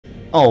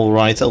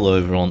Alright, hello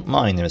everyone,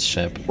 my name is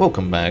Shep,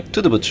 welcome back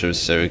to the Butcher's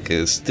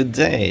Circus.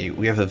 Today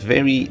we have a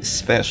very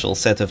special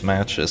set of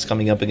matches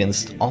coming up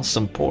against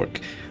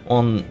AwesomePork,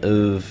 one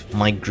of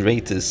my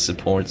greatest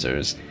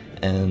supporters,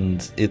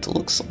 and it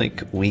looks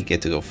like we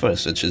get to go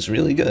first, which is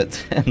really good,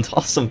 and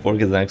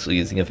AwesomePork is actually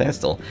using a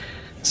Vestal.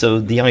 So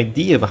the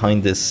idea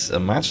behind this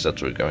match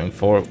that we're going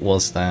for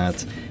was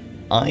that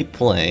I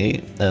play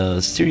a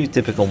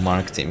stereotypical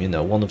Mark team, you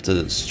know, one of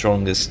the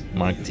strongest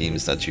Mark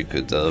teams that you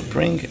could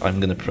bring. I'm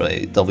gonna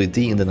play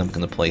WD and then I'm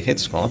gonna play Hit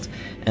Squad,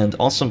 and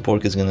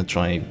AwesomePork is gonna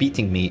try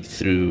beating me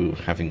through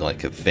having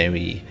like a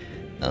very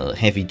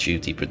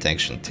heavy-duty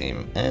protection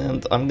team.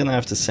 And I'm gonna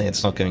have to say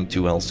it's not going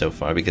too well so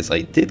far, because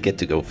I did get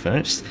to go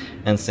first,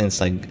 and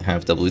since I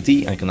have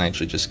WD, I can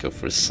actually just go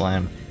for a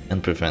slam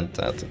and prevent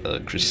that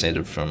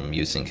Crusader from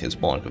using his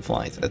Block of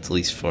Light, at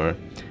least for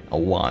a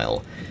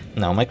while.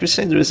 Now, my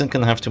Crusader isn't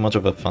going to have too much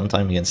of a fun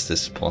time against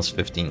this plus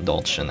 15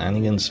 dodge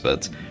shenanigans,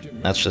 but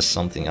that's just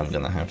something I'm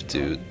going to have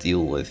to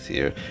deal with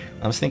here.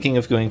 I was thinking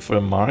of going for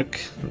a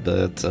Mark,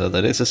 but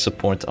there is a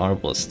support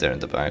Arbalest there in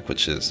the back,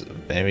 which is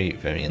very,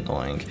 very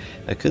annoying.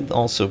 I could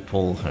also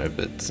pull her,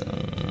 but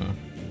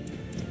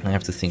I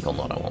have to think on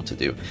what I want to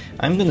do.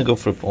 I'm going to go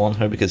for a pull on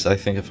her, because I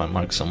think if I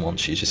mark someone,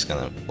 she's just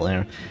going to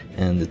flare,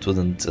 and it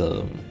wouldn't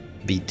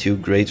be too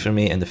great for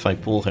me, and if I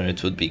pull her,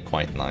 it would be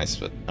quite nice,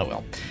 but oh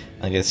well.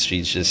 I guess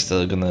she's just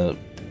gonna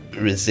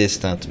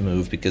resist that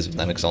move because of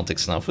that exotic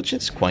snuff, which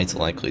is quite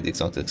likely. The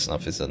exotic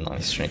snuff is a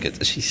nice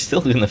trinket. She's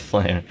still gonna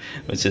flare,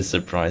 which is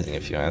surprising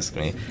if you ask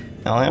me.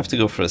 Now I have to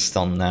go for a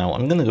stun now.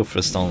 I'm gonna go for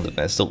a stun on the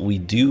Vestal. We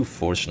do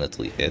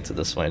fortunately hit,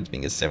 despite it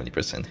being a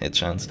 70% hit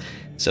chance.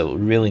 So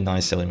really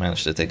nice that we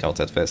managed to take out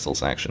that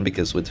Vestal's action,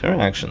 because with her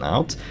action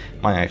out,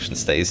 my action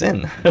stays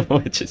in,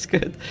 which is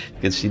good,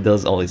 because she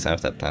does always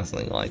have that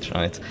dazzling light,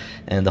 right?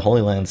 And the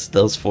Holy Lance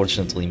does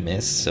fortunately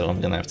miss, so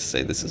I'm gonna have to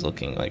say this is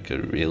looking like a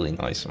really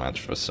nice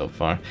match for us so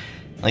far.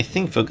 I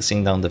think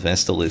focusing down the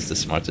Vestal is the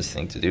smartest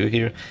thing to do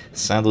here.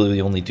 Sadly,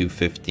 we only do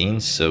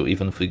 15, so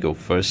even if we go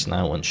first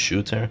now and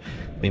shoot her,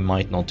 we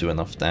might not do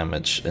enough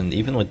damage, and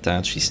even with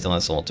that, she still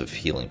has a lot of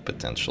healing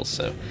potential,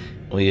 so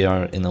we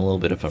are in a little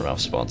bit of a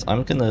rough spot.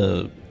 I'm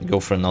gonna go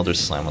for another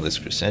slam on this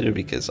Crusader,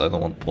 because I don't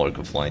want Block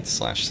of Light /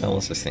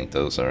 Cells. I think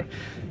those are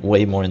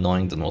way more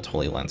annoying than what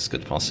Holy Lance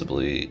could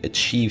possibly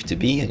achieve to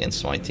be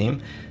against my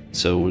team.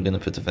 So we're gonna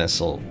put the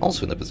Vessel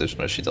also in a position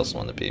where she doesn't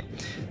want to be.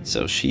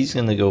 So she's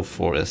gonna go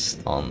for a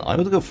stun. I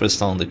would go for a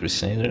stun on the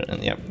Crusader,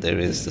 and yeah, there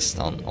is the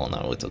stun on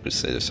our little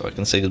Crusader, so I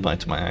can say goodbye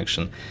to my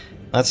action.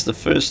 That's the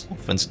first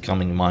offense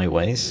coming my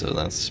way, so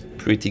that's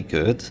pretty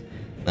good.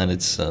 And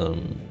it's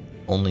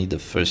only the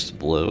first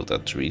blow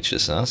that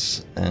reaches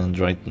us, and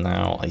right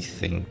now I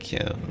think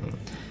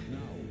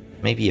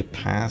maybe a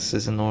pass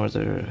is in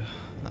order.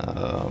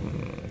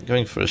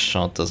 Going for a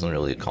shot doesn't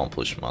really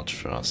accomplish much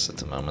for us at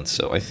the moment,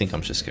 so I think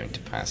I'm just going to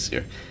pass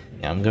here.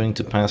 Yeah, I'm going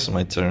to pass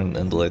my turn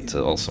and let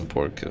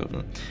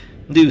AwesomePork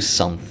do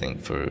something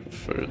for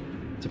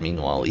the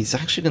meanwhile. He's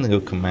actually going to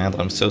go command.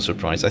 I'm so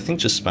surprised. I think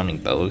just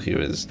spamming Bellow here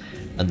is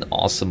an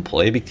awesome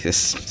play,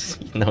 because,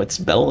 you know, it's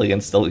Bellow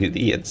against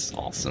WD. It's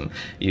awesome.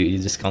 You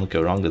just can't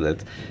go wrong with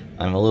it.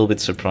 I'm a little bit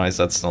surprised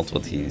that's not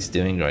what he's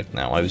doing right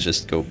now. I would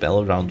just go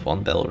Bellow round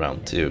 1, Bellow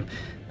round 2.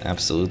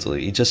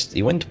 Absolutely.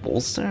 He went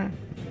Bolster?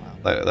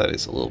 Wow, that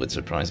is a little bit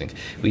surprising.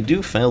 We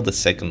do fail the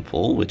second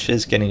pull, which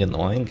is getting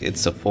annoying.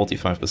 It's a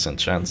 45%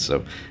 chance,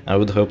 so I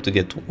would hope to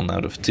get 1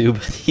 out of 2,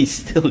 but he's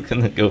still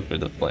gonna go for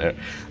the flare,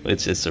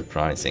 which is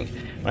surprising.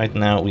 Right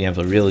now, we have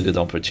a really good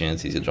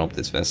opportunity to drop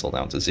this Vessel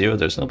down to 0.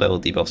 There's no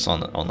battle debuffs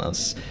on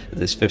us.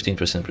 This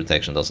 15%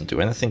 protection doesn't do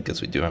anything,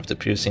 because we do have the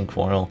Piercing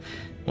Quarrel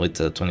with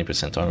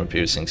 20% armor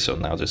piercing, so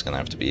now there's gonna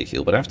have to be a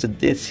heal. But after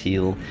this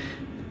heal,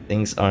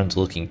 things aren't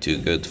looking too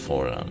good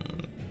for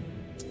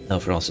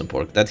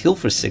AwesomePork. That heal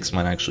for 6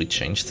 might actually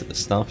change to the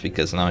stuff,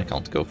 because now I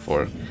can't go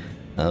for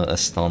a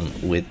stun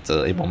with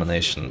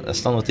Abomination. A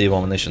stun with the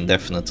Abomination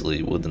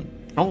definitely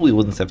probably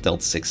wouldn't have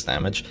dealt 6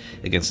 damage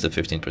against the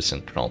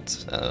 15%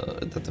 prot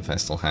that the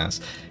Vestal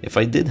has. If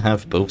I did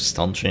have both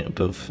stun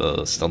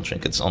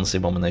trinkets on the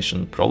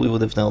Abomination, probably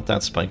would have dealt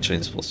that. Spike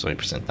Chains plus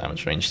 20%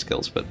 damage range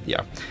skills, but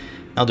yeah.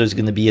 Now there's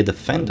going to be a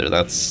Defender.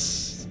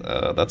 That's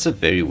a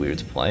very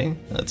weird play,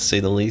 to say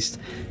the least,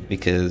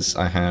 because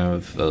I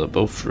have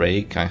both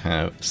Rake, I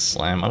have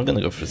Slam. I'm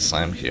gonna go for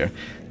Slam here,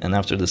 and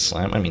after the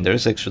Slam, I mean,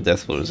 there's extra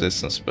Deathblow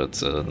resistance,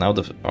 but now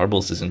the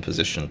Arbalest is in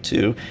position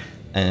 2,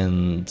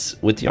 and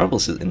with the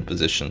Arbalest in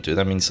position 2,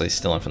 that means I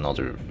still have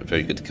another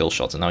very good kill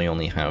shot, and now you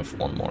only have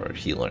one more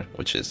healer,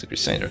 which is the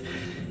Crusader.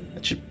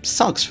 Which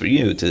sucks for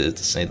you, to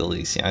say the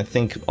least. Yeah, I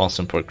think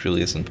AwesomePork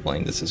really isn't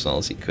playing this as well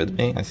as he could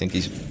be. I think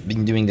he's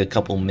been doing a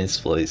couple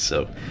misplays,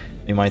 so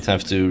we might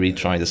have to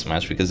retry this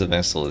match, because the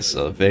Vestal is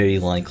very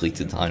likely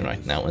to die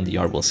right now, and the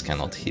Arbalest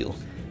cannot heal.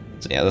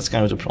 So yeah, that's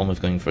kind of the problem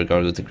with going for a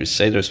guard with the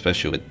Crusader,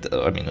 especially with,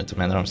 with the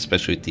Mana Arm,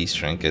 especially with these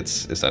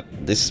trinkets, is that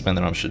this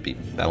Mana Arm should be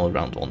Battle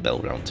round 1,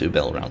 Battle round 2,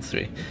 Battle round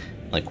 3.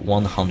 Like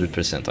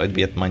 100%. I'd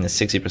be at minus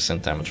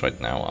 60% damage right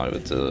now. I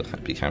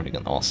would be having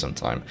an awesome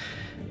time.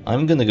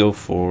 I'm gonna go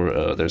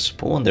for, there's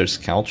pull and there's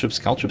caltrips.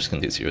 Caltrips can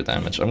do 0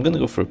 damage. I'm gonna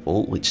go for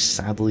pull, which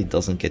sadly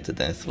doesn't get the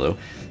death blow,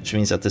 which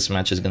means that this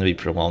match is gonna be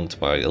prolonged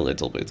by a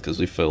little bit, because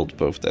we failed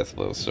both death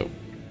blows, so,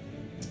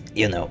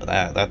 you know,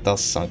 that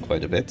does suck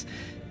quite a bit.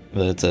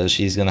 But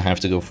she's gonna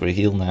have to go for a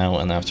heal now,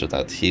 and after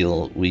that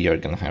heal, we are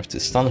gonna have to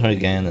stun her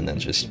again, and then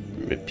just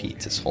repeat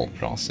this whole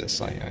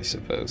process, I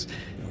suppose.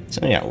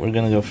 So yeah, we're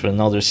gonna go for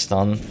another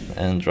stun,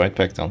 and right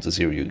back down to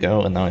 0 you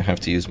go, and now I have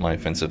to use my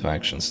offensive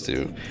actions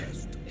to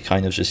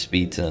kind of just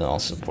beat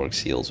AwesomePork's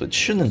heals, which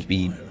shouldn't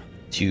be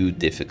too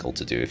difficult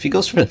to do. If he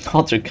goes for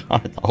another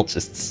card, I'll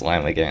just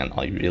slam again,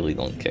 I really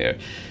don't care.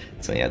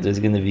 So yeah, there's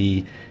gonna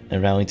be a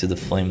rally to the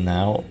flame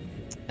now,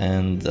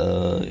 and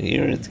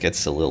here it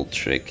gets a little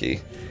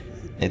tricky.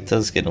 It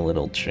does get a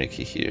little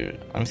tricky here.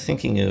 I'm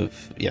thinking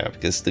of, yeah,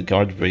 because the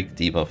guard break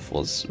debuff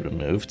was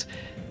removed,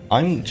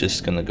 I'm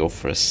just gonna go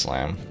for a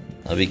slam,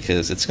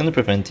 because it's gonna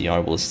prevent the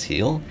Arbalist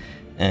heal,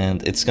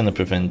 and it's gonna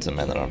prevent the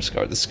Man-at-Arms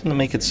card. It's gonna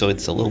make it so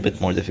it's a little bit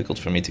more difficult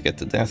for me to get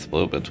the death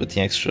blow, but with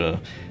the extra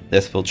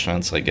death blow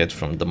chance I get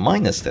from the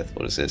minus death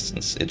blow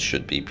resistance, it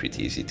should be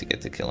pretty easy to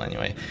get the kill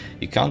anyway.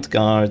 You can't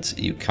guard,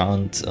 you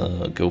can't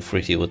go for a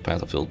heal with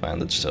Battlefield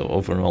Bandage, so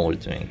overall we're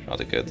doing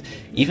rather good.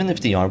 Even if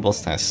the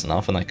Arbalist has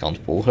snuff and I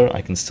can't pull her,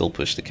 I can still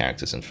push the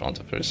characters in front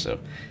of her, so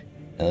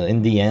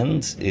in the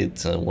end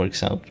it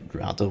works out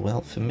rather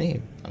well for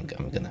me, I'm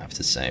gonna have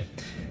to say.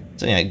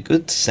 So yeah,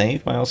 good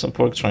save by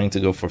AwesomePork, trying to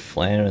go for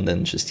Flare and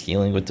then just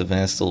healing with the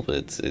Vestal,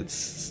 but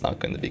it's not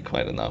going to be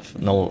quite enough.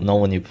 No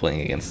when you're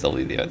playing against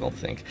WD, I don't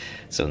think.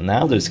 So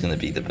now there's going to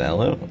be the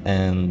Bellow,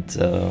 and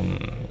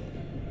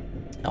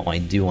oh, I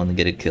do want to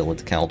get a kill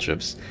with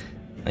Caltrips.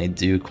 I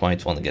do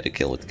quite want to get a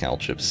kill with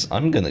Caltrips.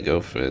 I'm going to go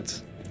for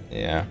it,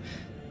 yeah.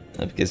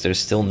 Because there's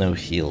still no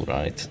heal,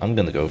 right? I'm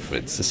gonna go for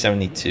it. It's a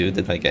 72,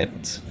 did I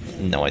get?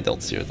 No, I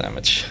dealt 0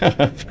 damage.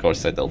 Of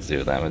course I dealt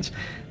 0 damage.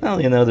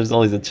 Well, you know, there's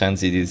always a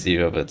chance you do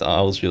 0, but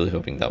I was really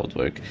hoping that would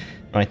work.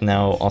 Right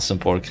now,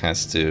 AwesomePork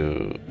has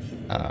to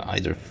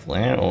either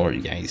flare or,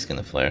 yeah, he's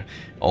gonna flare.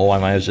 Oh, I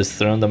might have just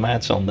thrown the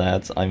match on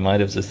that. Come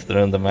on,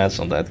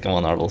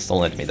 Arbalist,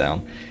 don't let me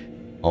down.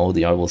 Oh,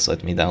 the Arbalist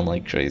let me down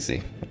like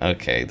crazy.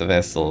 Okay, the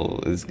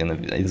Vestal is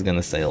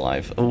gonna stay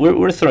alive.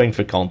 We're throwing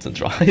for content,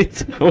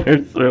 right? We're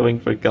throwing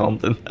for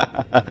content.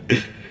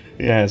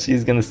 Yeah,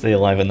 she's gonna stay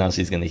alive, and now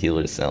she's gonna heal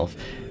herself.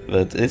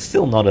 But it's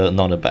still not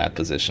a bad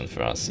position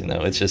for us, you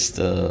know. It's just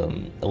a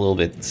little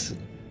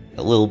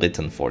bit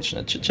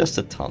unfortunate, just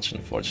a touch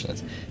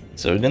unfortunate.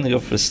 So we're gonna go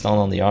for a stun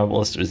on the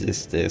Arbalist,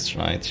 resist this,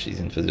 right? She's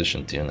in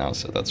position 2 now,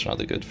 so that's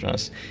rather good for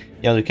us.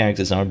 The other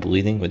characters are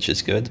bleeding, which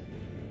is good.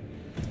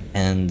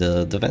 And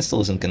the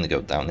Vestal isn't going to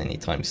go down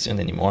anytime soon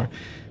anymore,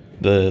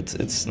 but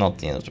it's not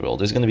the end of the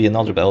world. There's going to be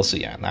another bell, so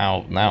yeah,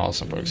 now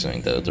AwesomePork's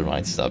doing the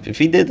right stuff. If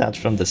he did that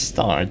from the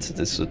start,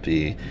 this would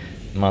be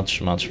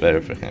much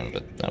better for him,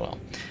 but oh well.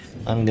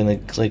 I'm going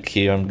to click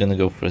here, I'm going to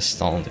go for a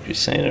stun on the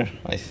Crusader.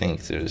 I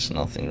think there's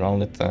nothing wrong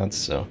with that,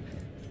 so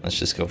let's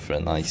just go for a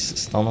nice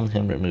stun on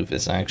him, remove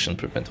his action,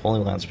 prevent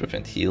Holy Lance,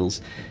 prevent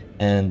heals,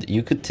 and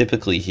you could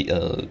typically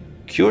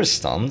cure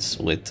stuns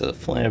with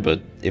Flare,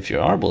 but if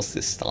your Arbalist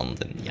is stunned,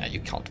 then yeah,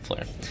 you can't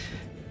Flare.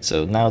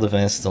 So now the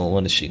Vestal,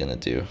 what is she gonna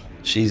do?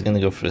 She's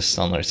gonna go for a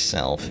stun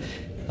herself.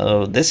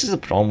 This is a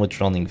problem with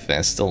running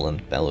Vestal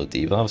and Bellow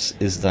debuffs,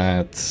 is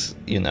that,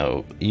 you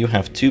know, you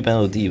have 2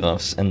 Bellow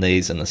debuffs and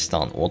Daze and a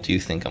stun. What do you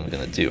think I'm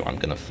gonna do? I'm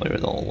gonna Flare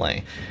it all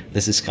away.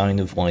 This is kind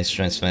of why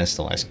Stress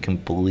Vestal has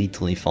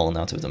completely fallen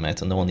out of the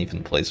meta. No one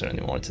even plays her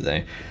anymore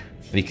today.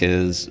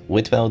 Because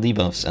with Bellow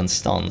debuffs and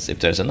stuns, if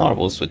there's an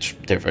Arbalist, which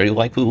there very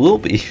likely will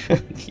be,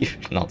 you're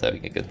not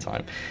having a good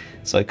time.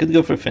 So I could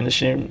go for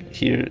finishing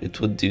here, it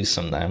would do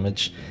some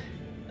damage.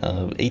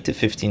 8 to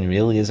 15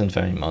 really isn't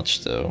very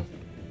much though.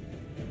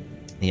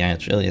 Yeah,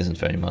 it really isn't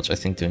very much. I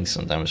think doing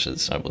some damage to the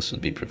Arbalist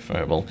would be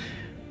preferable.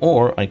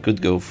 Or I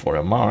could go for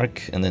a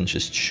mark and then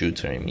just shoot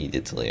her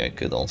immediately. I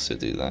could also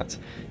do that.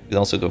 I could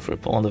also go for a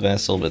pull on the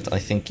Vessel, but I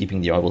think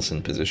keeping the Arbalist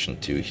in position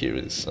 2 here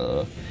is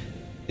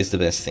the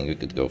best thing we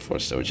could go for.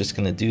 So we're just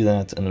gonna do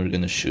that, and we're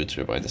gonna shoot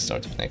her by the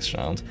start of next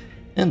round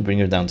and bring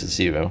her down to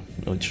 0,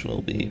 which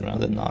will be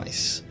rather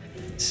nice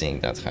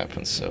seeing that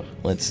happen. So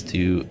let's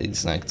do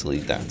exactly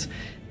that.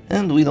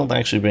 And we don't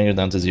actually bring her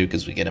down to 0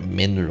 because we get a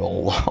min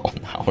roll on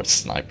our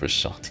sniper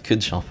shot.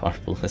 Good job,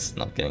 Arbalist,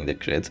 not getting the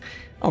crit.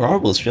 Our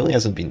Arbalist really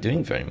hasn't been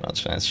doing very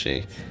much, has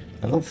she?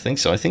 I don't think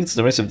so. I think it's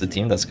the rest of the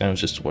team that's kind of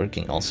just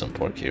working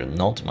AwesomePork here,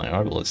 not my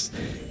Arbalist.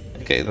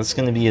 Okay, that's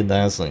gonna be a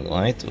Dazzling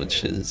Light,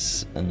 which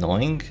is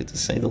annoying, to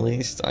say the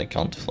least. I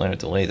can't flare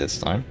it away this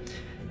time.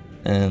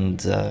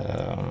 And,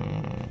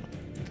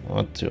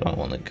 what do I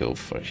want to go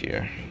for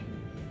here?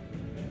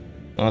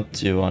 What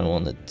do I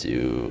want to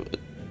do?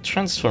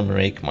 Transform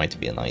Rake might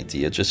be an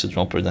idea, just to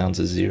drop her down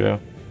to 0.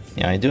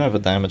 Yeah, I do have a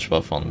damage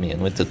buff on me,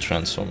 and with the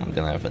Transform I'm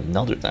gonna have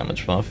another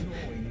damage buff.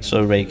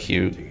 So Rake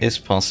here is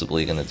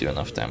possibly gonna do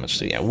enough damage.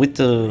 So yeah, with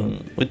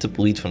the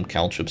bleed from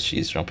Caltrips,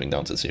 she's dropping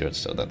down to 0,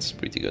 so that's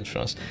pretty good for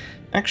us.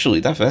 Actually,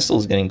 that Vestal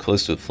is getting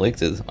close to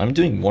Afflicted. I'm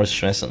doing more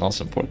stress than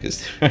AwesomePork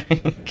is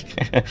doing.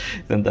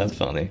 Isn't that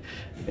funny?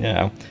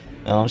 Yeah.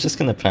 I'm just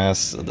gonna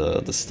pass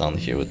the stun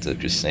here with the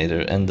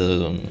Crusader, and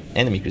the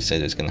enemy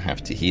Crusader is gonna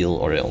have to heal,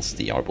 or else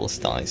the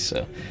Arbalest dies,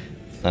 so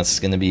that's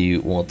gonna be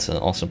what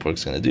AwesomePork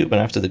is gonna do. But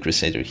after the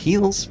Crusader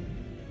heals,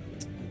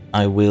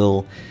 I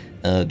will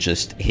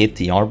just hit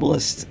the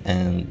Arbalest,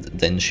 and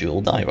then she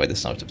will die by the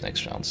start of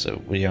next round,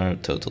 so we are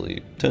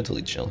totally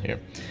chill here.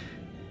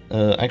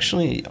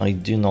 Actually, I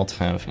do not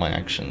have my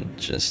action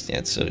just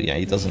yet, so yeah,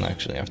 he doesn't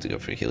actually have to go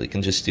for a heal, he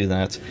can just do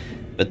that.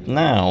 But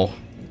now,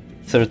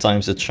 third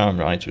time's the charm,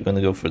 right? We're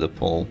gonna go for the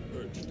pull,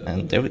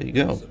 and there we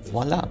go,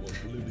 voila!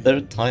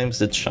 Third time's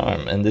the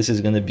charm, and this is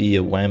gonna be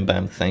a wham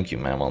bam thank you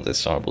ma'am on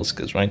this Arbalest,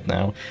 because right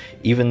now,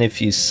 even if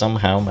you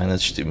somehow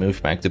manage to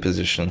move back to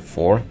position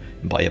 4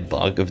 by a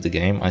bug of the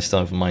game, I still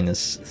have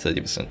minus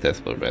 30%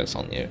 death blow res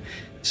on you.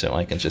 So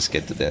I can just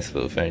get the death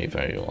blow very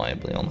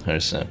reliably on her,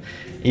 so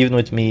even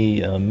with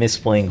me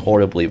misplaying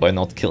horribly by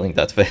not killing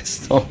that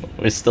Vestal,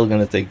 we're still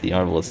gonna take the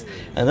Arbalest.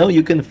 I know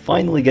you can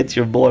finally get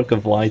your Bulwark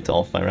of Light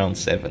off by round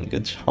 7,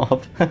 good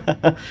job.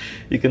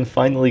 You can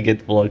finally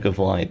get Bulwark of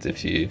Light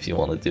if you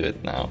want to do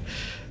it now.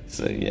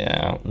 So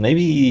yeah,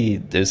 maybe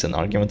there's an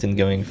argument in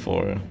going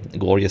for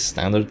Glorious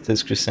Standard with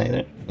this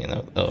Crusader, you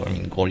know, or I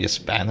mean Glorious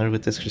Banner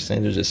with this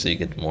Crusader, just so you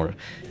get more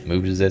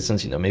move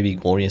resistance, you know, maybe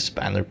Glorious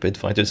Banner Pit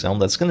Fighter's Helm,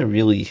 that's gonna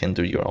really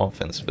hinder your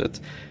offense, but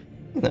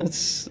you know,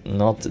 it's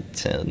not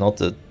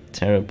the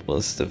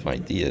terriblest of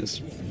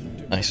ideas,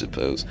 I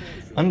suppose.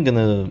 I'm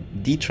gonna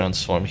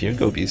de-transform here,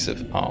 go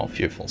abusive. Oh,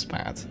 Fearful's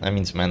bad. That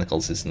means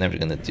Manacles is never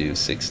gonna do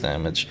 6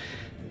 damage.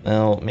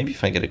 Well, maybe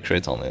if I get a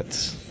crit on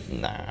it.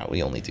 Nah,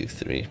 we only do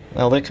 3.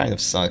 Well, that kind of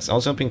sucks. I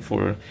was hoping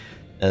for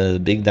a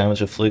big damage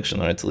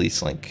affliction, or at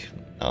least like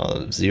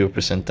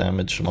 0%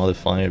 damage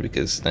modifier,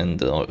 because then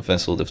the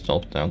vessel would have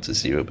dropped down to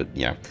 0, but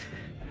yeah.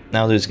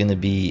 Now there's gonna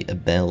be a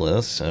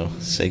Bella, so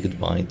say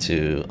goodbye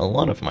to a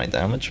lot of my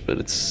damage, but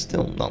it's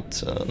still not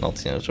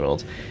the end of the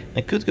world.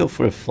 I could go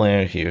for a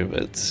Flare here,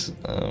 but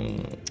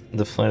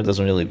the Flare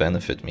doesn't really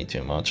benefit me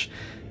too much.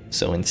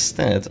 So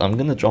instead, I'm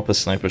gonna drop a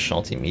Sniper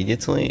Shot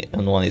immediately,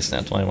 and why is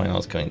that? Why am I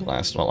not going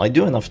last? Well, I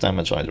do enough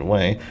damage either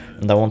way,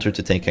 and I want her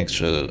to take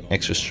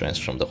extra stress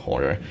from the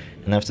Horror.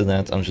 And after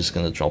that, I'm just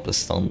gonna drop a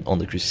stun on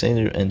the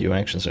Crusader, and your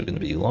actions are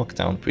gonna be locked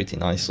down pretty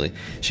nicely.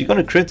 She got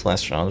a crit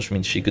last round, which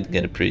means she could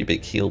get a pretty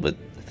big heal, but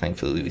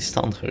thankfully we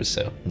stunned her,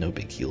 so no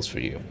big heals for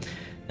you.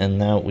 And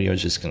now we are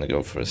just gonna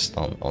go for a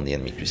stun on the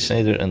enemy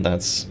Crusader, and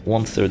that's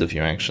 1/3 of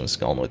your actions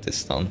gone with this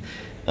stun.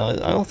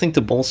 I don't think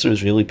the bolster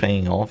is really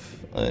paying off.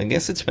 I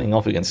guess it's paying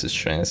off against the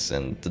stress,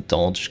 and the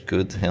dodge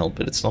could help,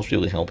 but it's not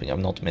really helping.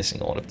 I'm not missing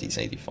a lot of these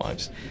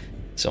 85s,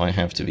 so I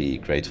have to be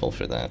grateful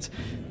for that.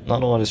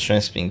 Not a lot of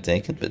stress being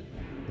taken, but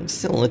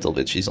still a little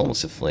bit. She's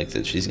almost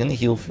afflicted. She's gonna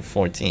heal for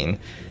 14.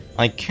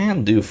 I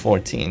can do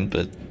 14,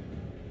 but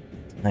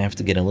I have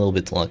to get a little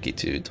bit lucky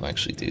to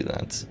actually do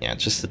that. Yeah,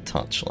 just a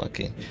touch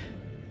lucky.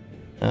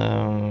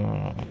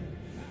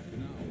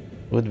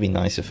 Would be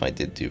nice if I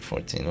did do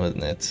 14,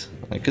 wouldn't it?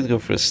 I could go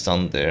for a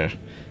stun there.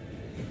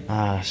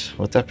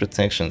 With that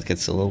protection it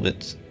gets a little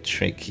bit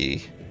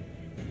tricky.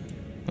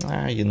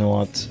 You know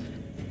what?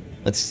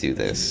 Let's do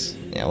this.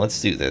 Yeah,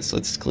 let's do this.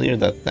 Let's clear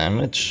that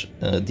damage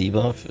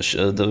debuff.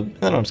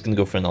 The Arm's gonna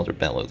go for another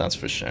Bellow, that's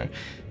for sure.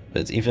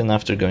 But even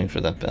after going for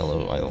that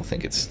Bellow, I don't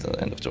think it's the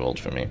end of the world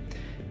for me.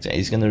 So yeah,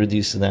 he's gonna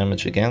reduce the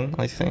damage again,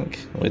 I think,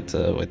 with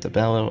the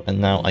Bellow,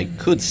 and now I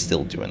could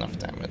still do enough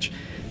damage.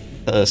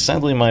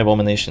 Sadly, my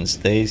Abomination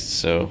stays,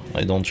 so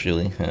I don't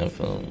really have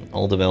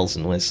all the bells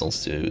and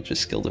whistles to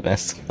just kill the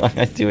Vestal.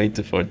 I do 8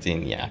 to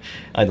 14, yeah,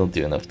 I don't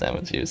do enough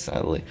damage here,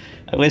 sadly.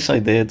 I wish I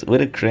did.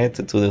 With a crit,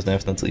 it would have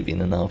definitely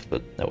been enough,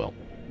 but oh well.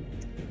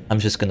 I'm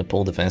just gonna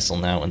pull the Vestal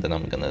now, and then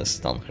I'm gonna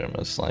stun her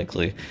most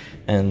likely.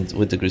 And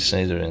with the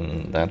Crusader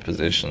in that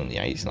position,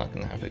 yeah, he's not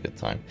gonna have a good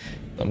time.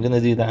 So I'm gonna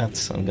do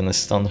that. I'm gonna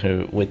stun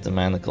her with the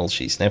Manacles.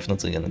 She's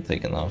definitely gonna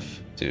take enough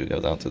to go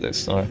down to the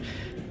star.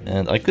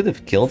 And I could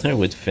have killed her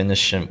with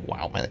Finish Him.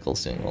 Wow,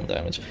 Manacles doing 1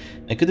 damage.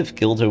 I could have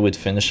killed her with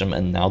Finish Him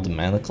and now the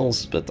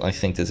Manacles, but I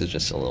think this is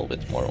just a little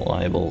bit more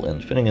reliable.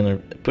 And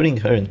putting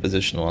her in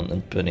position 1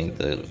 and putting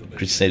the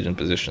Crusader in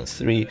position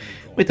 3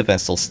 with the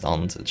Vestal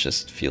stunned, it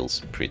just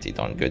feels pretty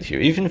darn good here.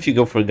 Even if you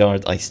go for a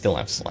guard, I still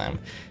have Slam.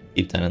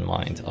 Keep that in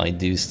mind. I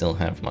do still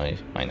have my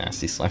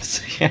nasty Slam.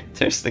 So yeah,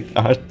 there's the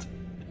guard.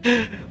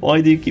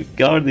 Why do you keep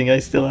guarding? I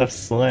still have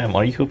Slam.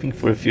 Are you hoping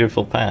for a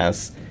Fearful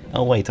Pass?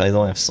 Oh wait, I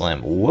don't have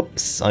Slam.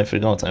 Whoops, I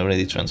forgot, I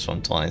already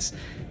transformed twice.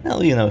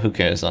 Well, you know, who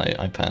cares,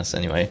 I pass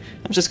anyway.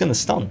 I'm just gonna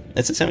stun.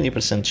 It's a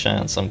 70%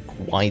 chance, I'm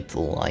quite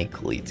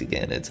likely to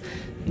get it.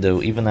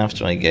 Though even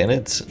after I get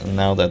it,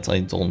 now that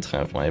I don't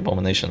have my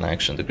Abomination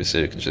action, the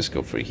Crusader can just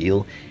go for a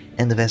heal,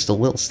 and the Vestal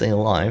will stay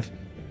alive.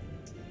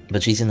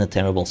 But she's in a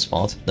terrible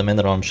spot. The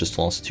Man-at-Arms just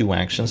lost 2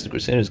 actions, the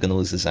Crusader is gonna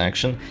lose his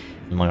action,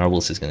 and my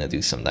Arbalest is gonna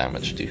do some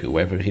damage to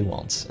whoever he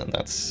wants, and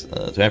that's,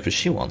 to whoever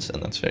she wants,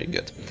 and that's very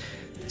good.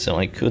 So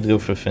I could go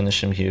for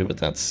Finish Him here, but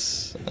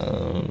that's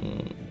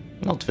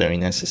not very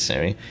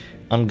necessary.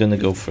 I'm gonna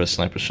go for a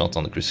sniper shot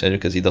on the Crusader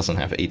because he doesn't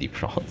have 80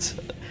 prot.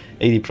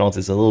 80 prot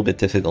is a little bit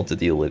difficult to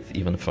deal with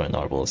even for an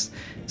Arbalist.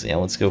 So yeah,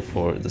 let's go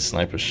for the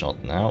sniper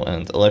shot now,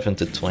 and 11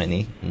 to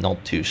 20,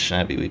 not too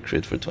shabby. We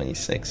crit for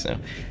 26, so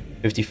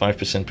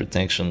 55%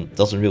 protection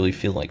doesn't really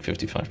feel like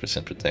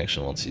 55%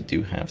 protection once you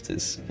do have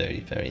this very,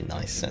 very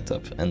nice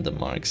setup and the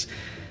marks.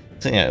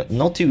 So yeah,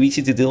 not too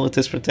easy to deal with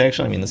this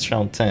protection. I mean, it's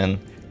round 10,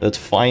 but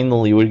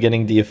finally we're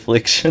getting the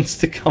afflictions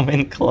to come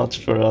in clutch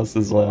for us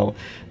as well.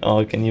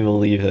 Oh, can you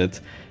believe it?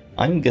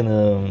 I'm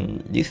gonna...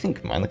 Do you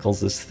think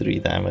Manacles does 3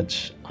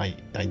 damage? I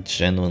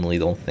genuinely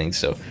don't think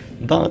so.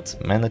 But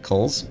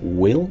Manacles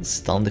will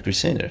stun the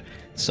Crusader,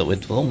 so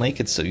it will make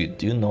it so you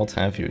do not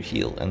have your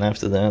heal. And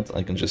after that,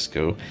 I can just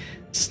go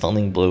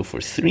Stunning Blow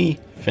for 3,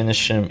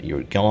 finish him,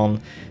 you're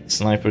gone,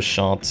 Sniper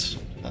Shot,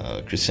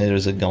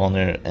 Crusader's a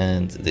goner,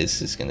 and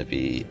this is gonna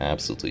be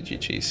absolutely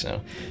GG.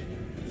 So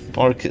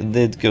Pork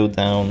did go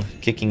down,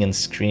 kicking and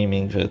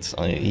screaming, but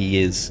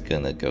he is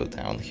gonna go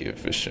down here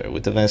for sure.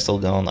 With the Vestal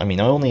gone, I mean,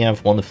 I only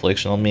have 1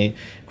 affliction on me.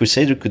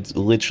 Crusader could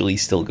literally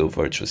still go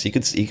virtuous. He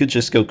could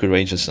just go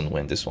courageous and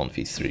win this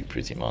 1v3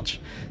 pretty much.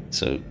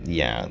 So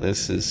yeah,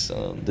 this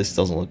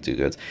doesn't look too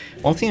good.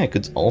 One thing I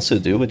could also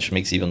do, which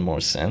makes even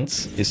more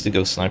sense, is to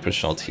go sniper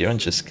shot here and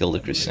just kill the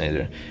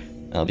Crusader.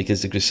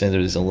 Because the Crusader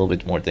is a little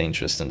bit more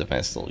dangerous than the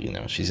Vestal, you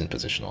know, she's in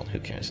position on, who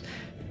cares.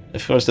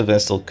 Of course, the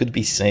Vestal could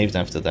be saved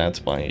after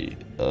that by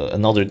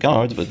another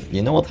guard, but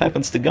you know what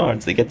happens to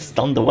guards? They get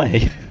stunned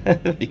away,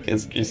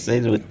 because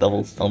Crusader with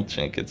double stun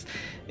check, it's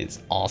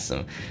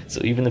awesome. So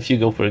even if you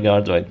go for a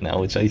guard right now,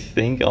 which I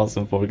think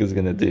AwesomePork is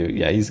gonna do,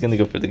 yeah, he's gonna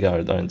go for the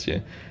guard, aren't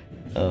you?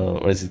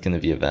 Or is it gonna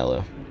be a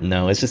Velo?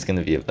 No, it's just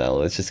gonna be a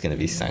Velo, it's just gonna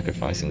be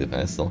sacrificing the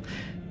Vestal.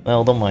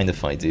 Well, don't mind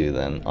if I do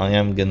then. I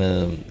am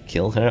gonna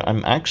kill her.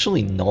 I'm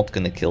actually not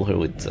gonna kill her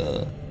with...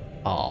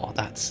 Oh,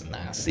 that's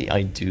nasty.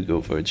 I do go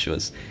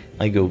virtuous.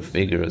 I go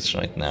vigorous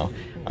right now.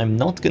 I'm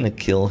not gonna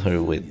kill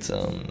her with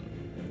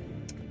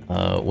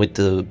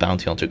the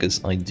bounty hunter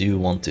because I do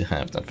want to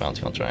have that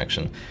bounty hunter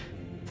action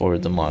for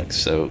the mark.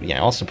 So yeah,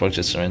 AwesomePork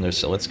just surrenders.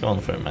 So let's go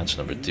on for match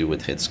number 2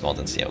 with Hit Squad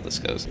and see how this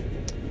goes.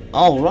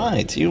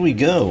 Alright, here we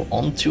go,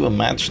 on to a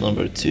match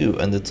number 2,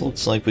 and it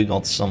looks like we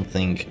got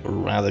something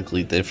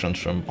radically different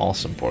from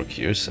AwesomePork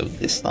here. So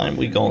this time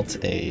we got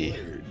a...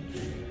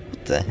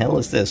 What the hell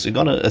is this? We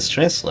got a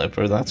Stress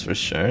Leper, that's for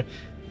sure.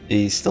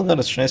 He still got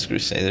a Stress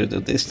Crusader,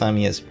 though this time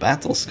he has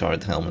Battle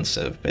Scarred Helm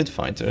instead of Pit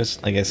Fighters.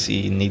 I guess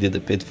he needed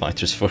the Pit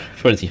Fighters for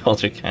the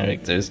other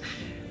characters.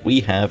 We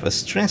have a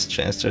Stress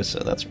Chester, so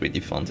that's pretty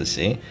fun to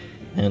see.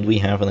 And we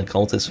have an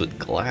Occultist with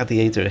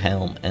Gladiator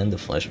Helm and the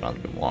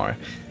Fleshbound Grimoire.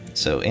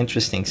 So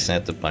interesting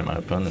setup by my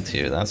opponent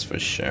here, that's for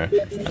sure.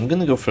 I'm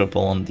gonna go for a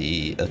pull on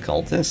the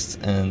Occultist,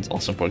 and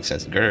AwesomePork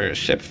says, grrr,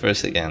 ship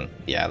first again.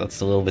 Yeah,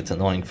 that's a little bit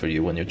annoying for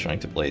you when you're trying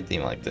to play a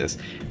team like this.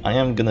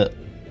 I'm gonna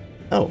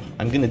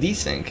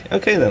desync.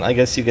 Okay then, I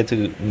guess you get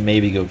to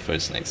maybe go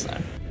first next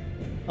time.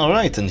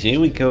 Alright, and here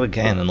we go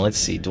again, and let's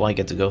see, do I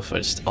get to go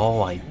first?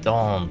 Oh, I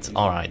don't.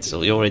 Alright, so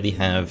we already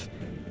have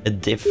a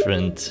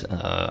different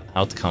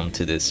outcome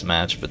to this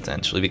match,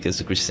 potentially, because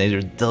the Crusader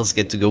does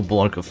get to go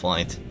block a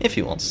flight, if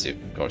he wants to,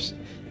 of course.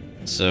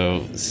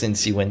 So,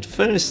 since he went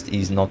first,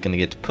 he's not gonna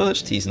get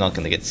pushed, he's not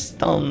gonna get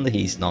stunned,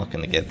 he's not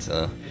gonna get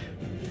a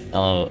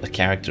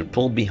character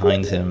pulled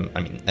behind him,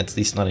 I mean, at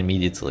least not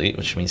immediately,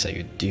 which means that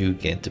you do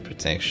get the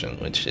protection,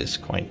 which is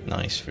quite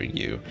nice for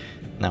you.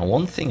 Now,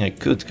 one thing I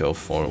could go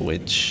for,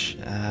 which...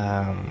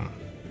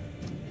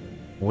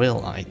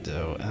 will I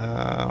though?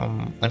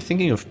 I'm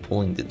thinking of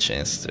pulling the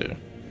Jester,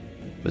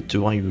 but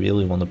do I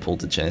really want to pull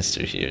the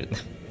Jester here?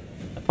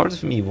 A part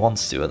of me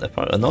wants to, and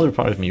another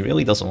part of me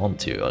really doesn't want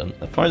to.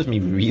 A part of me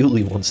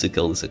really wants to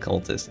kill this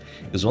Occultist,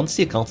 because once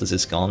the Occultist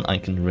is gone, I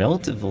can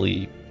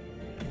relatively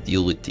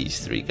deal with these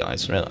 3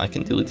 guys. I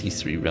can deal with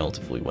these 3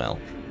 relatively well.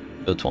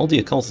 But while the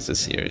Occultist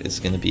is here, it's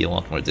going to be a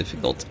lot more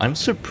difficult. I'm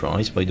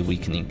surprised by the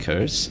Weakening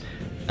Curse,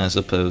 as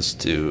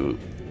opposed to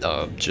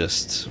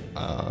just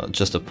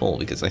a pull,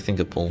 because I think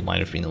a pull might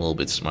have been a little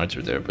bit smarter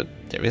there, but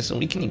there is a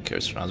Weakening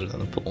Curse rather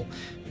than a pull,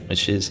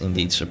 which is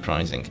indeed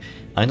surprising.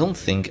 I don't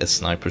think a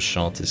sniper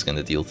shot is going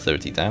to deal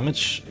 30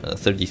 damage,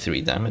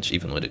 33 damage,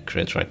 even with a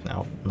crit right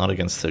now, not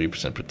against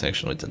 30%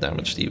 protection with the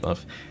damage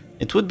debuff.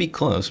 It would be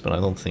close, but I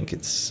don't think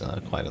it's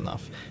quite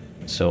enough.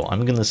 So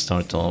I'm going to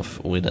start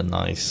off with a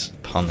nice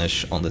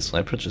punish on this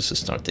leper, just to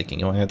start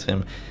taking away at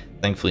him.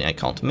 Thankfully I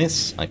can't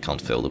miss, I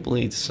can't fail the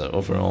bleed, so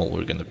overall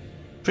we're going to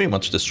pretty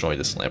much destroy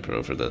this leper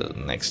over the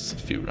next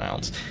few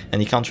rounds.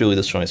 And he can't really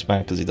destroy his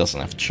back because he doesn't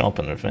have Chop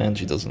and Revenge,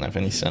 he doesn't have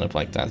any setup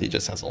like that, he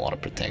just has a lot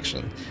of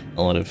protection,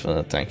 a lot of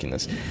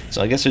tankiness.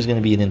 So I guess there's going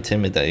to be an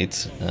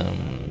Intimidate.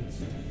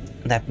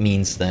 That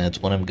means that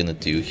what I'm going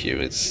to do here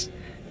is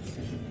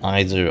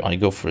either I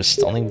go for a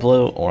Stunning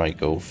Blow or I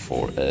go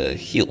for a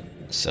heal.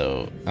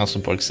 So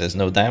AwesomePork says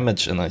no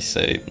damage, and I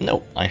say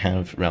no, I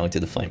have Rally to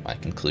the Flame, I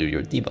can clear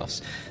your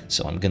debuffs.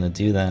 So I'm gonna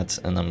do that,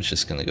 and I'm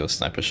just gonna go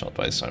Sniper Shot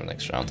by the start of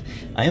next round.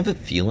 I have a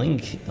feeling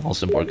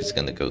AwesomePork is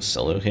gonna go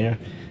solo here.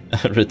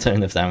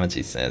 Return of damage,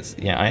 he says.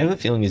 Yeah, I have a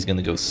feeling he's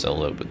gonna go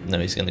solo, but no,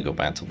 he's gonna go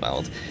Battle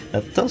Ballad.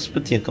 That does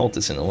put the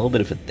Occultist in a little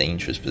bit of a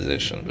dangerous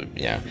position, but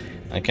yeah,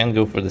 I can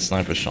go for the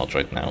Sniper Shot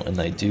right now, and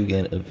I do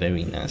get a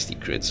very nasty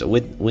crit. So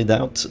with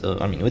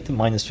the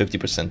minus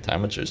 50%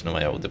 damage, there's no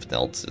way I would have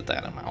dealt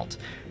that amount.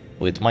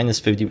 With minus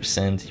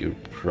 50%, you're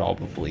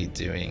probably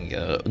doing,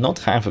 not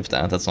half of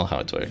that, that's not how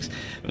it works,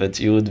 but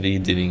you would be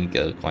doing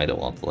quite a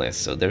lot less.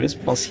 So there is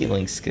plus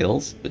healing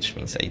skills, which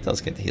means that he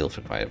does get healed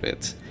for quite a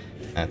bit.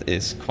 That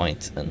is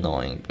quite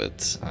annoying,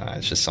 but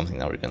it's just something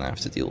that we're gonna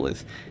have to deal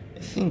with. I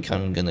think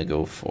I'm gonna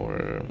go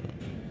for...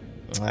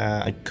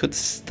 I could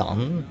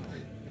stun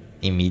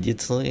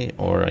immediately,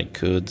 or I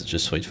could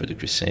just wait for the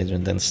Crusader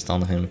and then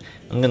stun him.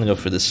 I'm gonna go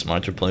for the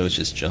smarter play, which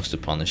is just to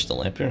punish the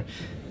leper.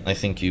 I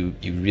think you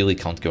really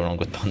can't go wrong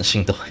with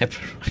punishing the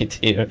leper right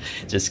here.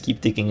 Just keep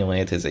ticking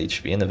away at his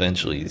HP, and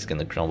eventually he's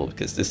gonna crumble,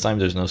 because this time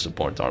there's no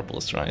support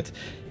Arbalest, right?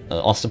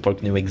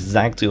 AwesomePork knew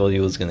exactly what he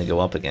was going to go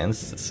up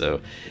against,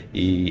 so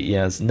he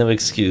has no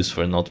excuse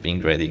for not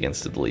being ready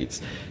against the bleeds.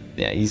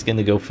 Yeah, he's going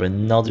to go for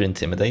another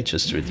Intimidate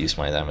just to reduce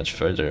my damage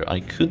further. I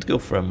could go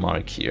for a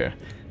Mark here.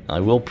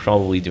 I will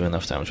probably do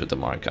enough damage with the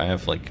Mark. I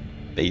have like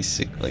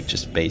basic, like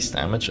just base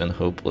damage, and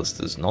Hopeless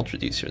does not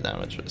reduce your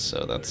damage,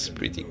 so that's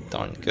pretty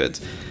darn good.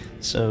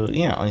 So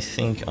yeah, I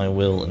think I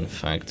will in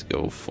fact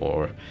go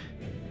for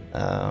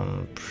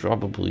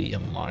probably a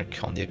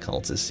Mark on the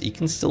Occultist. He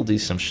can still do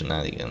some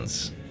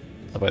shenanigans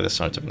by the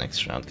start of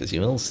next round, because he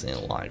will stay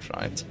alive,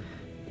 right?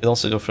 Could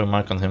also go for a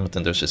Mark on him, but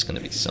then there's just going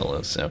to be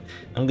solo, so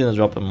I'm going to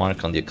drop a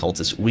Mark on the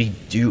Occultist. We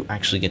do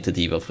actually get the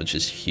debuff, which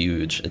is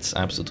huge. It's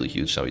absolutely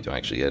huge how we do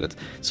actually get it.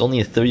 It's only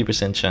a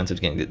 30% chance of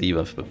getting the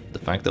debuff, but the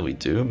fact that we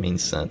do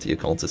means that the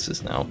Occultist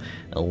is now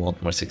a lot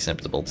more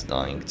susceptible to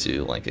dying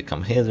to like a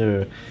come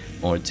hither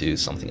or to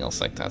something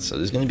else like that. So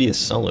there's going to be a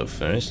solo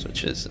first,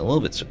 which is a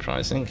little bit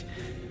surprising,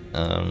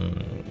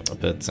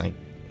 but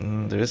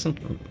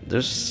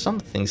there's some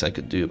things I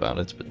could do about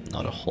it, but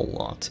not a whole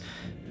lot.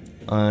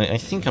 I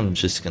think I'm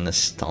just gonna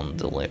stun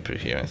the leper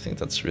here. I think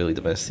that's really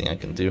the best thing I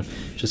can do.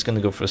 Just gonna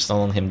go for a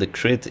stun on him. The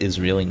crit is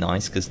really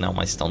nice, because now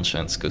my stun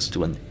chance goes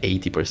to an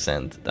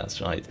 80%.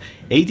 That's right,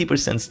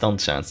 80% stun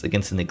chance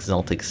against an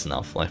exotic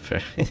snuff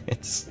leper.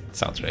 it's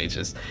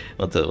outrageous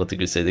what the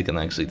Crusader can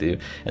actually do,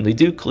 and we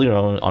do clear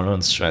our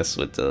own stress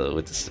with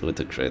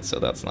the crit, so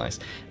that's nice.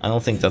 I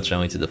don't think that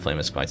Rally to the Flame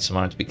is quite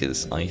smart,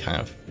 because I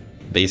have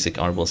basic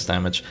Arbalest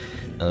damage.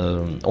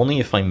 Only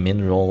if I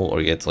min roll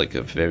or get like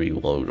a very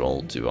low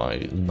roll do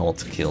I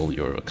not kill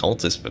your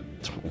Occultist, but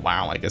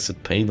wow, I guess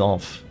it paid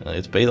off.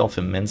 It paid off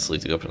immensely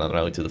to go for that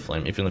Rally to the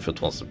Flame, even if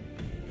it was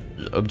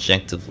an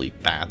objectively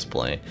bad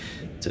play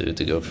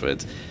to go for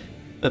it.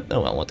 But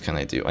oh well, what can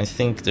I do? I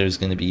think there's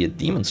going to be a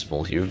Demon's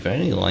Pull here,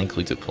 very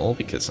likely to pull,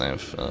 because I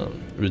have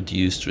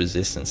reduced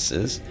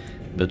resistances.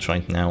 But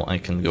right now I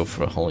can go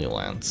for a Holy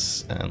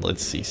Lance, and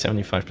let's see,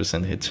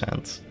 75% hit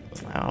chance.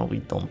 Oh, we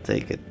don't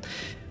take it.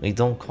 We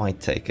don't quite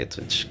take it,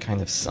 which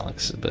kind of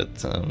sucks, but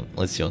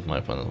let's see what my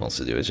opponent wants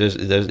to do. Is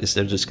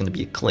there just going to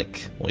be a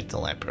click with the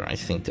leper? I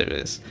think there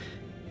is.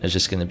 There's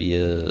just going to be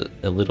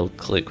a little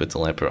click with the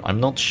leper.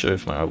 I'm not sure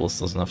if my Arbalest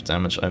does enough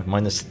damage. I have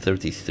minus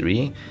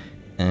 33,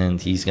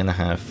 and he's going to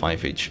have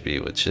 5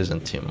 HP, which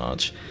isn't too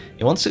much.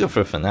 He wants to go for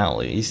a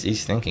Finale.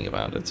 He's thinking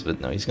about it, but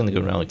no, he's going to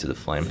go Rally to the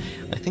Flame.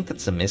 I think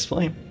that's a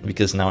misplay,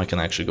 because now I can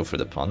actually go for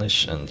the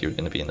Punish, and you're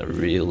going to be in a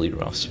really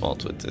rough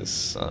spot with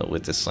this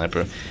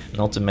sniper.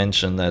 Not to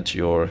mention that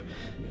your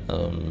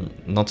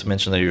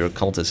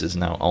Occultist is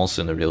now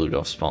also in a really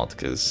rough spot,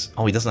 because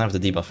he doesn't have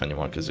the debuff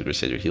anymore because the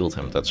Crusader healed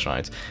him. That's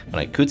right. But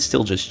I could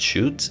still just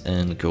shoot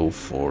and go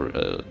for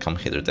a come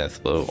hither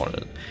death blow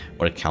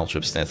or a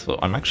Caltrips death blow.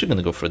 I'm actually going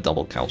to go for a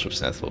double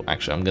Caltrips death blow.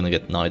 Actually, I'm going to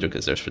get neither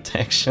because there's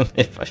protection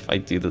if I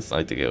do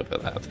decide to go for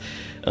that.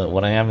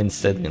 What I am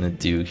instead going to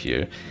do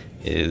here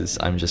is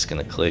I'm just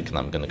going to click, and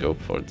I'm going to go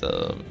for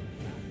the...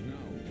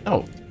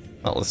 Oh,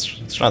 well,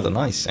 it's rather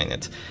nice, ain't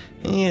it?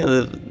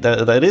 Yeah,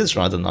 that is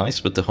rather nice,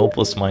 but the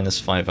Hopeless minus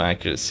 5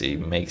 accuracy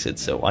makes it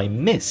so I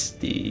miss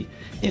the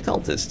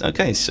Occultist.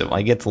 Okay, so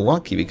I get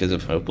lucky because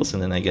of Hopeless,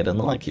 and then I get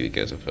unlucky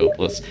because of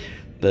Hopeless.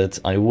 But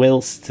I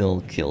will still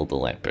kill the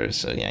leper,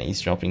 so yeah,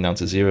 he's dropping down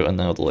to 0, and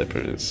now the leper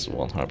is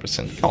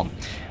 100% gone.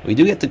 We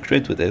do get the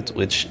crit with it,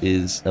 which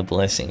is a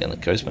blessing and a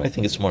curse, but I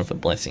think it's more of a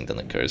blessing than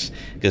a curse,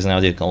 because now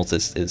the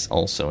Occultist is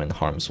also in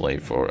harm's way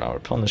for our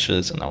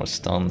punishes and our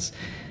stuns.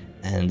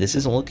 And this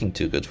isn't looking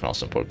too good for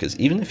AwesomePork, because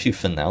even if you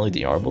finale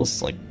the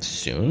Arbalest like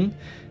soon,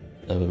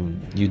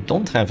 you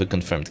don't have a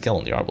confirmed kill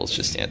on the Arbalest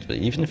just yet, but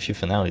even if you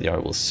finale the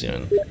Arbalest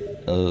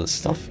soon,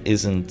 stuff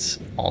isn't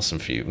awesome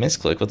for you.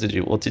 Misclick, what did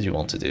you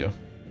want to do?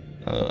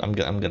 I'm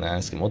gonna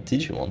ask him, what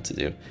did you want to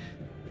do?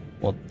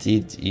 What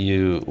did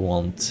you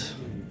want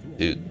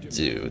to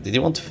do? Did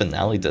you want to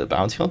finale the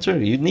Bounty Hunter?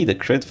 You'd need a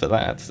crit for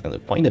that,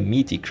 and quite a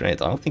meaty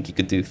crit. I don't think you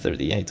could do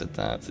 38 with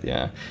that,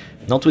 yeah.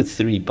 Not with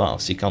 3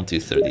 buffs, you can't do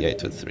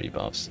 38 with 3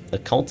 buffs.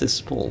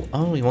 Occultist Pull.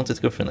 Oh, you wanted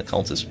to go for an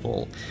Occultist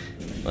Pull.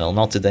 Well,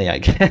 not today, I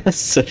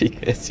guess,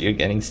 because you're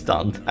getting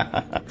stunned.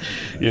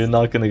 You're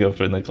not gonna go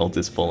for an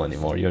Occultist Pull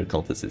anymore, your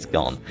Occultist is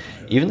gone.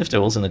 Even if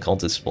there was an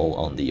Occultist Pull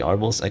on the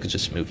Arbals, I could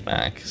just move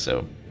back,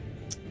 so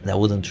that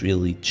wouldn't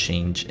really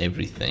change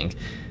everything.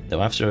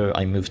 Though after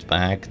I moved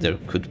back, there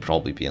could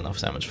probably be enough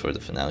damage for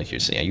the finale here.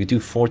 So yeah, you do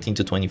 14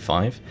 to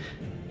 25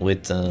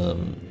 with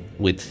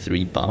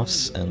 3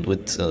 buffs, and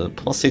with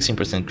plus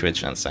 16% crit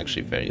chance,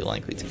 actually very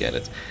likely to get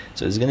it.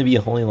 So there's going to be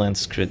a Holy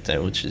Lance crit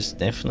there, which is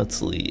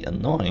definitely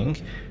annoying,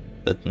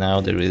 but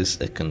now there is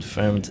a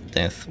confirmed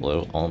death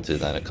blow onto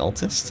that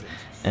Occultist,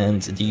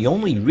 and the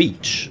only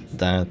reach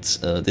that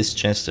this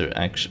Chester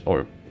actually,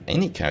 or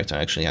any character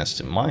actually has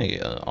to my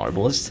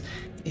Arbalist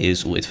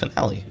is with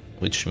Finale,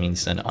 which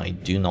means that I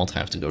do not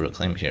have to go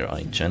reclaim here.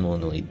 I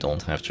genuinely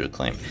don't have to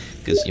reclaim,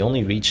 because the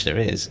only reach there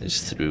is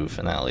through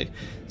Finale.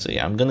 So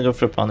yeah, I'm gonna go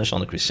for a punish on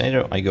the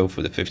Crusader. I go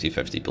for the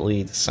 50-50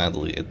 bleed.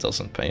 Sadly, it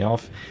doesn't pay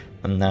off.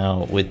 And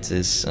now with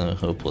this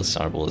hopeless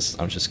Arbalist,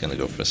 I'm just gonna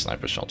go for a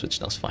sniper shot, which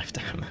does 5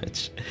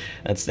 damage.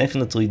 That's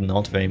definitely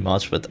not very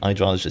much, but I'd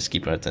rather just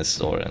keep her at this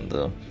store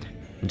and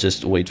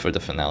just wait for the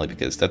finale,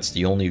 because that's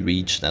the only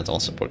reach that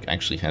AwesomePork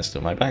actually has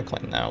to my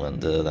backline now,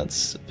 and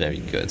that's very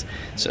good.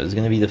 So it's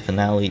going to be the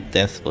finale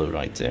death blow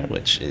right there,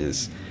 which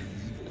is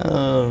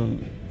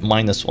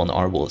 -1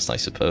 Arbalist, I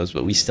suppose,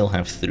 but we still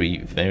have 3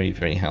 very,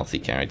 very healthy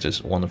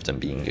characters, one of them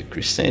being a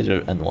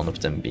Crusader, and one of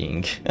them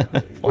being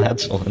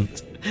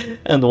Flagellant,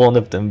 and one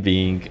of them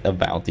being a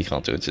Bounty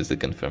Hunter, which is the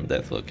confirmed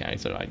Deathblow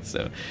character, right?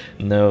 So,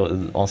 no,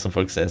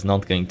 AwesomePork says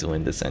not going to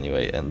win this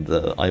anyway, and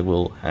I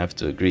will have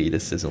to agree,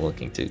 this isn't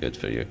looking too good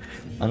for you.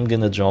 I'm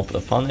gonna drop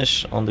a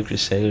punish on the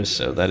Crusader,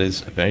 so that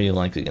is very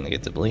likely gonna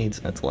get the bleed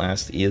at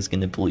last. He is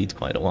gonna bleed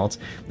quite a lot.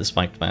 The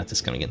Spiked Bat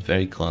is coming in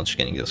very clutch,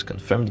 getting those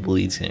confirmed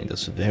bleeds, getting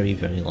those very,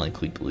 very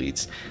likely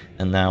bleeds.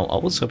 And now I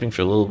was hoping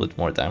for a little bit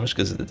more damage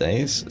because of the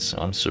days, so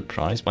I'm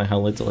surprised by how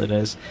little it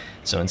is.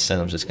 So instead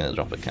I'm just gonna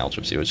drop a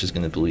Caltrops here, which is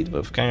gonna bleed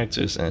both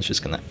characters, and it's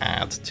just gonna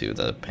add to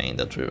the pain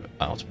that we're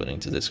outputting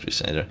to this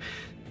Crusader.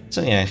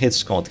 So yeah, hit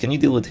squad. Can you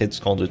deal with hit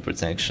squad with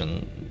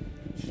protection?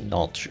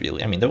 Not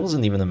really. I mean, there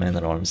wasn't even a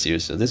man-at-arms here,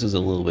 so this was a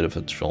little bit of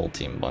a troll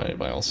team by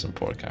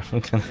AwesomePork,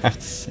 I'm gonna have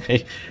to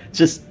say.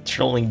 Just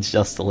trolling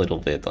just a little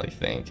bit, I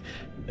think.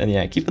 And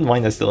yeah, keep in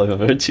mind I still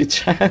have a virtue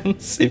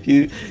chance. If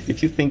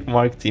you think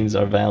Mark teams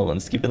are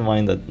balanced, keep in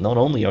mind that not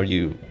only are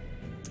you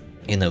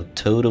know,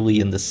 totally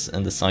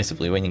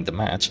indecisively winning the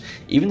match,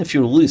 even if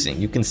you're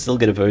losing, you can still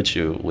get a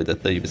virtue with a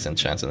 30%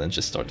 chance and then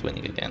just start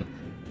winning again.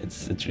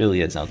 It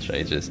really is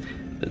outrageous.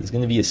 There's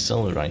going to be a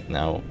solo right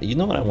now. You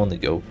know what I want to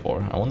go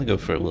for? I want to go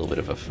for a little bit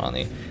of a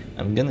funny.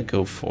 I'm going to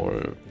go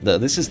for...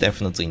 This is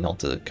definitely not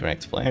the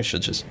correct play. I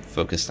should just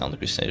focus down the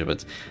Crusader,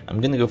 but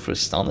I'm going to go for a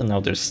stun, and now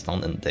there's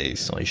stun and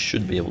daze, so I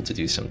should be able to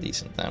do some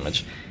decent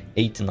damage.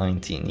 8 to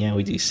 19. Yeah,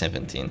 we do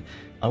 17.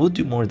 I would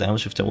do more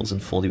damage if there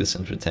wasn't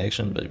 40%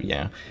 protection, but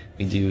yeah,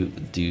 we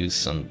do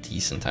some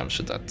decent damage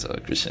to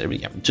that Crusader.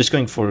 Yeah, just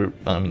going for,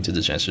 I mean, to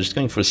the Jester, just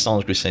going for a stun on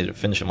the Crusader,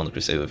 finish him on the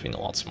Crusader would have been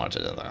a lot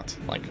smarter than that.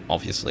 Like,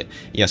 obviously,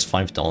 he has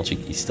 5 dodge,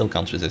 he still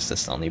can't resist the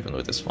stun even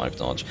with his 5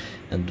 dodge.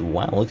 And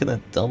wow, look at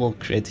that double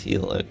crit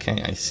heal.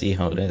 Okay, I see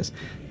how it is.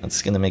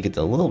 That's gonna make it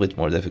a little bit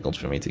more difficult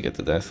for me to get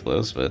the death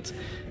blows, but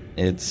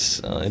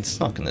it's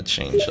not going to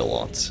change a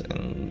lot,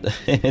 and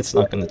it's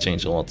not going to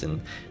change a lot in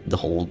the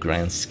whole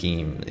grand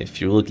scheme. If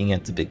you're looking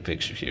at the big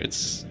picture here,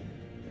 it's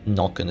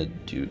not going to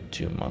do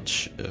too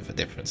much of a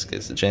difference,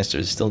 because the Jester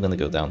is still going to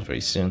go down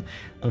very soon.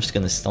 I'm just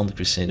going to stun the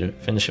Crusader,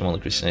 finish him on the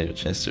Crusader.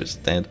 Jester is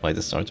dead by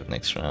the start of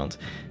next round,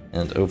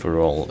 and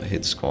overall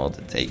hit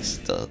squad takes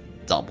the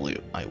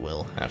W, I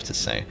will have to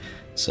say.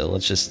 So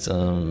let's just, I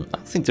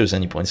don't think there's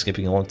any point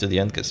skipping along to the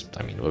end, because,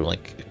 I mean, we're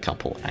like a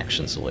couple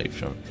actions away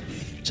from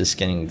just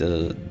getting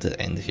the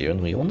end here, and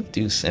we only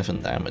do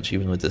 7 damage,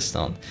 even with the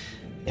stun.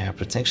 Yeah,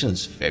 protection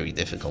is very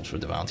difficult for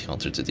the Bounty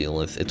Hunter to deal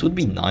with. It would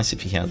be nice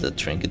if he had a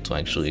trinket to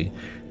actually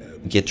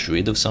get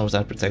rid of some of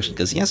that protection,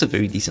 because he has a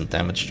very decent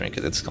damage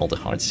trinket. It's called the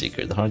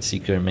Heartseeker. The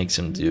Heartseeker makes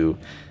him do,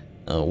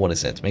 what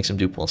is it? Makes him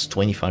do plus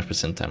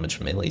 25% damage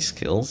melee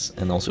skills,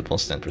 and also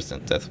plus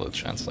 10% death blow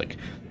chance. Like,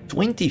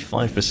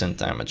 25%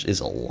 damage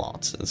is a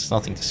lot. It's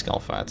nothing to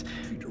scoff at.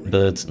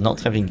 But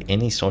not having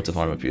any sort of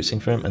armor piercing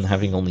for him and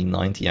having only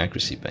 90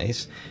 accuracy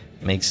base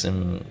makes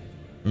him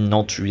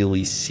not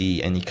really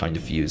see any kind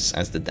of use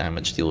as the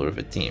damage dealer of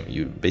a team.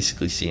 You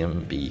basically see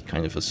him be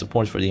kind of a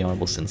support for the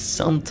Arbals, and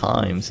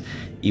sometimes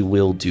he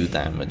will do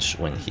damage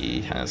when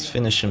he has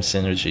Finish Him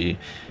synergy,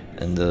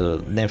 and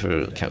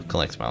never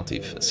Collect Bounty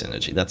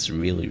synergy. That's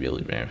really,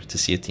 really rare to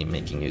see a team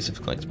making use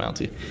of Collect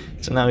Bounty.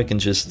 So now we can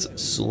just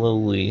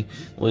slowly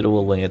whittle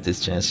away at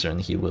this Jester,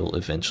 and he will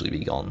eventually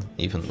be gone,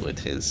 even with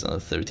his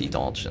 30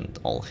 dodge and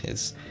all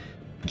his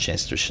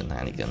Jester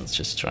shenanigans,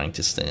 just trying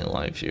to stay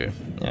alive here.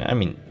 Yeah, I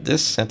mean,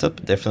 this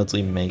setup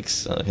definitely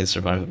makes his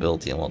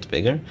survivability a lot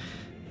bigger,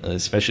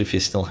 especially if he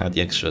still had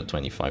the extra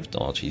 25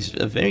 dodge. He's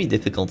a very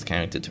difficult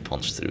character to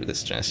punch through,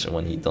 this Jester,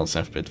 when he does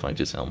have Pit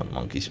Fighter's Helmet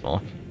Monkey's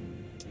Paw.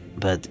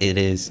 But it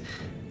is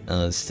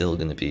still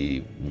going to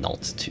be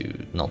not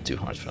too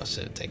hard for us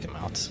to take him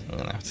out, I'm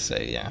going to have to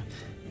say, yeah.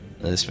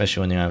 Especially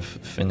when you have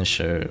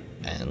Finisher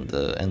and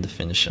the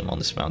finish him on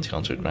this bounty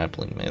hunter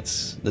grappling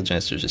mitts, the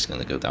Jester's just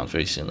gonna go down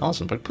very soon.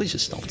 AwesomePork, please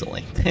just stop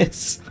delaying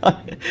this.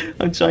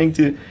 I'm trying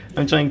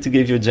to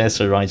give your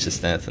Jester righteous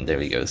death, and there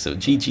we go. So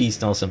GG's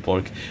to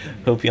AwesomePork.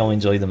 Hope you all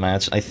enjoyed the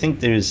match. I think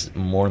there's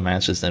more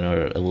matches that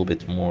are a little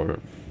bit more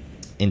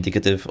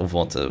indicative of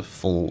what a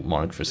full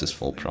Mark versus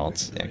full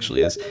prot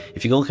actually is.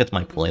 If you go look at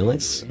my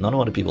playlists, not a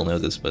lot of people know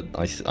this, but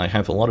I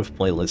have a lot of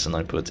playlists, and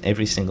I put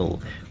every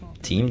single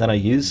team that I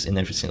use in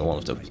every single one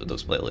of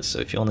those playlists. So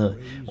if you want to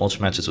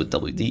watch matches with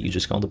WD, you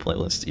just go on the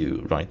playlist,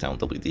 you write down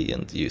WD,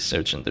 and you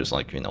search, and there's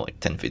like, you know, like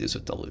 10 videos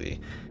with WD.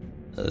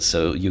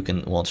 So you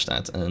can watch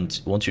that,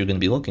 and what you're going to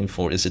be looking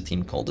for is a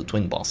team called the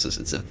Twin Bosses.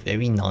 It's a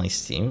very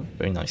nice team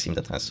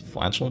that has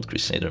Flagellant,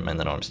 Crusader,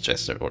 Man-at-Arms,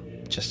 Jester, or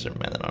Jester,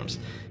 Man-at-Arms.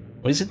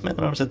 Or is it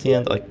Man-at-Arms at the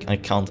end? I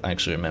can't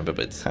actually remember,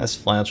 but it has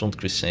Flagellant,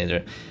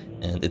 Crusader,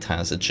 and it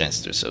has a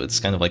Jester, so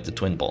it's kind of like the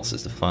Twin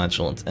Bosses, the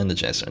Flagellant and the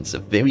Jester. And it's a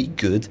very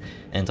good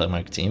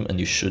anti-mark team, and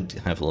you should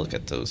have a look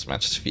at those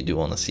matches if you do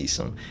want to see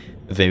some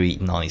very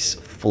nice,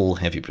 full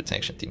heavy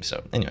protection team.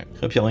 So anyway,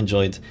 hope you all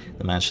enjoyed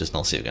the matches, and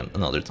I'll see you again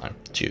another time.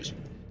 Cheers.